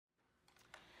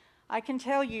I can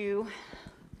tell you,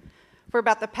 for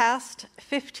about the past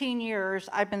 15 years,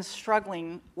 I've been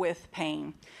struggling with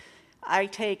pain. I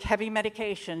take heavy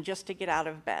medication just to get out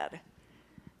of bed.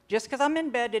 Just because I'm in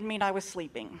bed didn't mean I was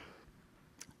sleeping.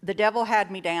 The devil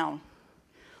had me down.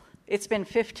 It's been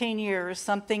 15 years,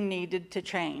 something needed to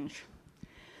change.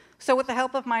 So with the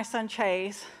help of my son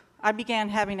Chase, I began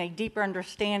having a deeper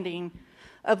understanding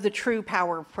of the true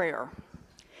power of prayer.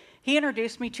 He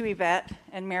introduced me to Yvette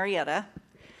and Marietta.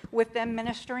 With them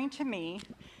ministering to me,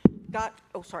 God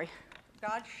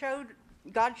showed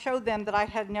them that I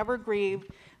had never grieved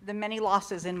the many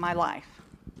losses in my life.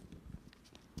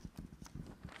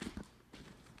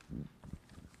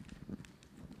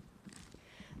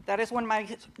 That is when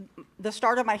the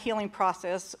start of my healing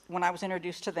process, when I was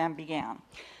introduced to them, began.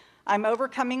 I'm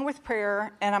overcoming with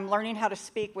prayer, and I'm learning how to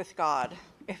speak with God.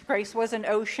 If grace was an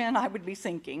ocean, I would be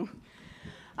sinking.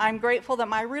 I'm grateful that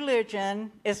my religion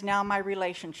is now my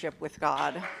relationship with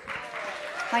God.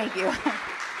 Thank you.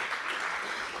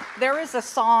 There is a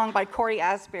song by Corey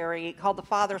Asbury called The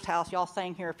Father's House, y'all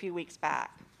sang here a few weeks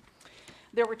back.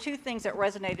 There were two things that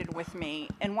resonated with me.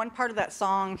 In one part of that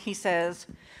song, he says,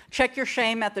 "Check your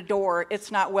shame at the door.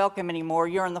 It's not welcome anymore.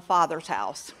 You're in the Father's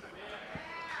house."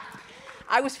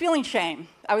 I was feeling shame.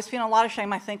 I was feeling a lot of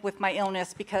shame, I think, with my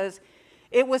illness because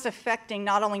it was affecting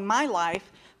not only my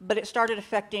life, but it started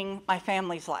affecting my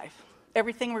family's life.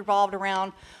 Everything revolved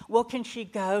around, well, can she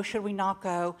go? Should we not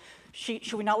go?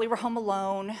 Should we not leave her home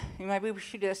alone? Maybe we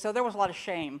should do this. So there was a lot of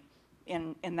shame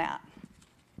in that.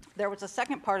 There was a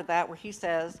second part of that where he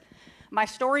says, "My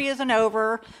story isn't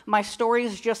over. My story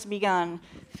has just begun.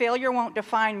 Failure won't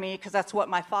define me because that's what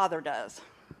my Father does."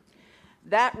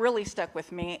 That really stuck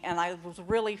with me, and I was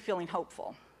really feeling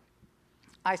hopeful.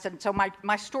 I said, so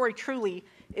my story truly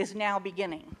is now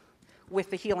beginning with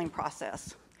the healing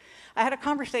process. I had a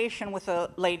conversation with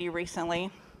a lady recently,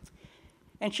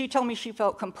 and she told me she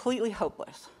felt completely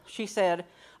hopeless. She said,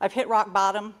 "I've hit rock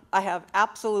bottom. I have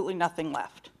absolutely nothing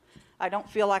left. I don't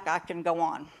feel like I can go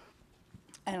on."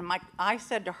 And I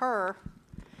said to her,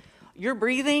 "You're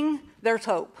breathing, there's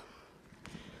hope.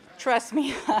 Trust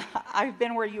me, I've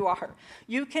been where you are.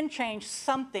 You can change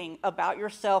something about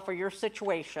yourself or your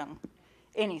situation,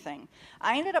 anything."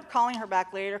 I ended up calling her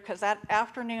back later because that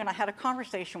afternoon I had a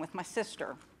conversation with my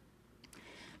sister.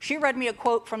 She read me a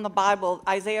quote from the Bible,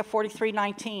 Isaiah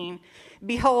 43:19.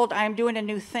 "Behold, I am doing a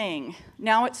new thing.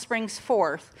 Now it springs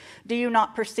forth. Do you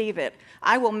not perceive it?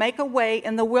 I will make a way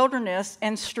in the wilderness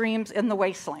and streams in the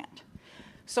wasteland."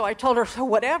 So I told her, so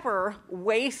whatever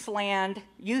wasteland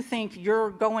you think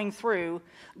you're going through,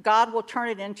 God will turn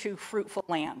it into fruitful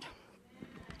land.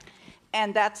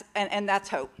 And that's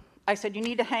hope. I said, you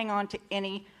need to hang on to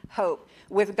any hope.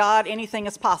 With God, anything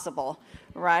is possible,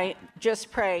 right?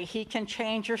 Just pray. He can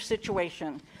change your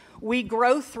situation. We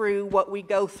grow through what we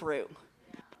go through.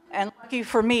 And lucky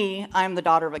for me, I'm the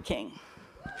daughter of a king.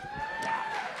 That's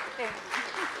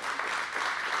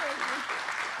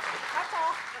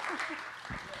all.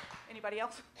 Anybody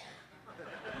else?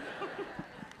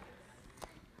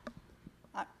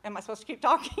 Am I supposed to keep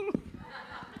talking?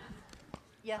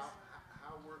 Yes.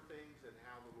 How were things and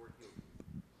how the Lord healed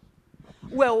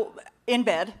you? Well, in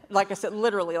bed, like I said,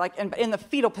 literally, like in the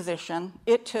fetal position,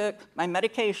 it took my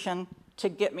medication to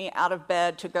get me out of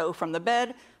bed, to go from the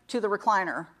bed to the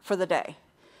recliner for the day.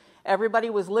 Everybody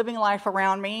was living life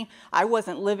around me. I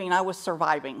wasn't living, I was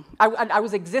surviving. I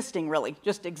was existing, really,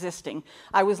 just existing.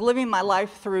 I was living my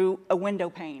life through a window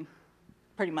pane,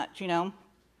 pretty much, you know.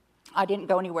 I didn't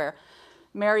go anywhere.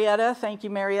 Marietta, thank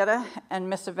you, Marietta, and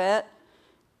Miss Yvette,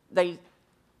 they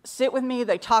sit with me,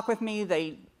 they talk with me,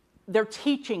 they're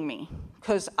teaching me,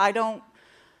 because I'm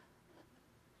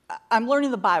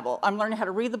learning the Bible. I'm learning how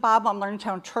to read the Bible. I'm learning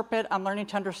to interpret. I'm learning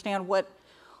to understand what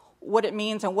it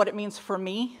means and what it means for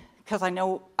me, because I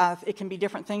know it can be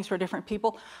different things for different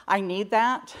people. I need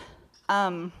that.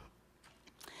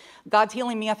 God's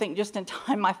healing me, I think, just in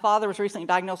time. My father was recently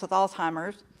diagnosed with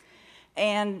Alzheimer's,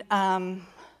 and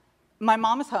my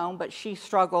mom is home, but she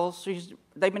struggles.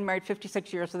 They've been married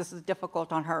 56 years, so this is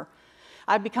difficult on her.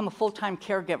 I've become a full-time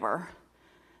caregiver.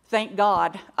 Thank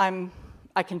God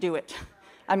I can do it.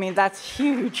 I mean, that's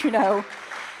huge, you know.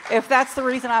 If that's the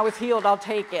reason I was healed, I'll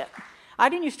take it. I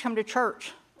didn't used to come to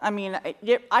church. I mean,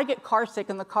 I get car sick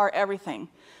in the car, everything.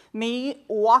 Me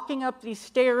walking up these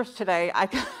stairs today, I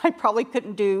probably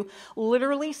couldn't do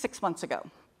literally 6 months ago.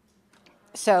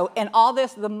 So, and all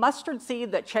this, the mustard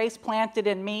seed that Chase planted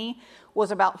in me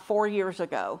was about 4 years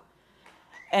ago.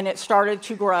 And it started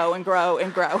to grow and grow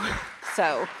and grow.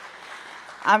 So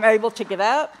I'm able to get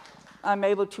up. I'm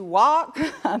able to walk.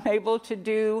 I'm able to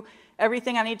do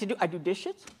everything I need to do. I do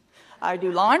dishes. I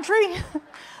do laundry.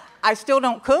 I still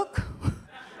don't cook.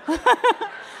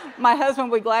 My husband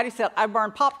would be glad. He said, I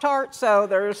burn Pop-Tarts, so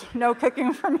there's no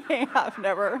cooking for me. I've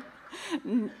never,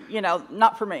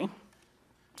 not for me.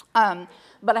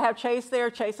 But I have Chase there.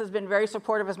 Chase has been very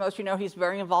supportive. As most of you know, he's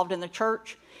very involved in the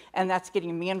church, and that's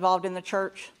getting me involved in the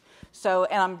church. So,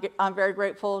 and I'm very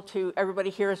grateful to everybody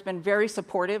here who's been very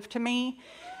supportive to me.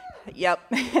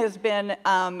 Has been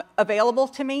available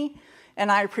to me,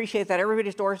 and I appreciate that.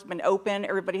 Everybody's door has been open.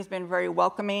 Everybody's been very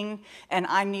welcoming, and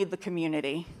I need the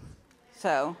community.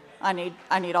 So I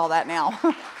need all that now.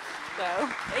 So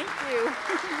thank you.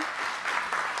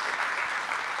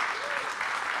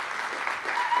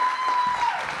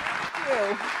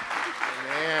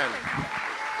 Amen.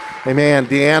 Amen.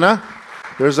 Deanna,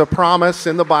 there's a promise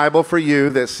in the Bible for you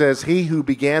that says, he who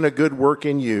began a good work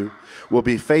in you will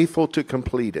be faithful to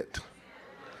complete it.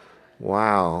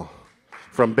 Wow.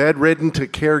 From bedridden to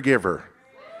caregiver.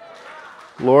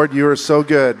 Lord, you are so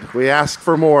good. We ask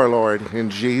for more, Lord, in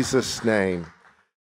Jesus' name.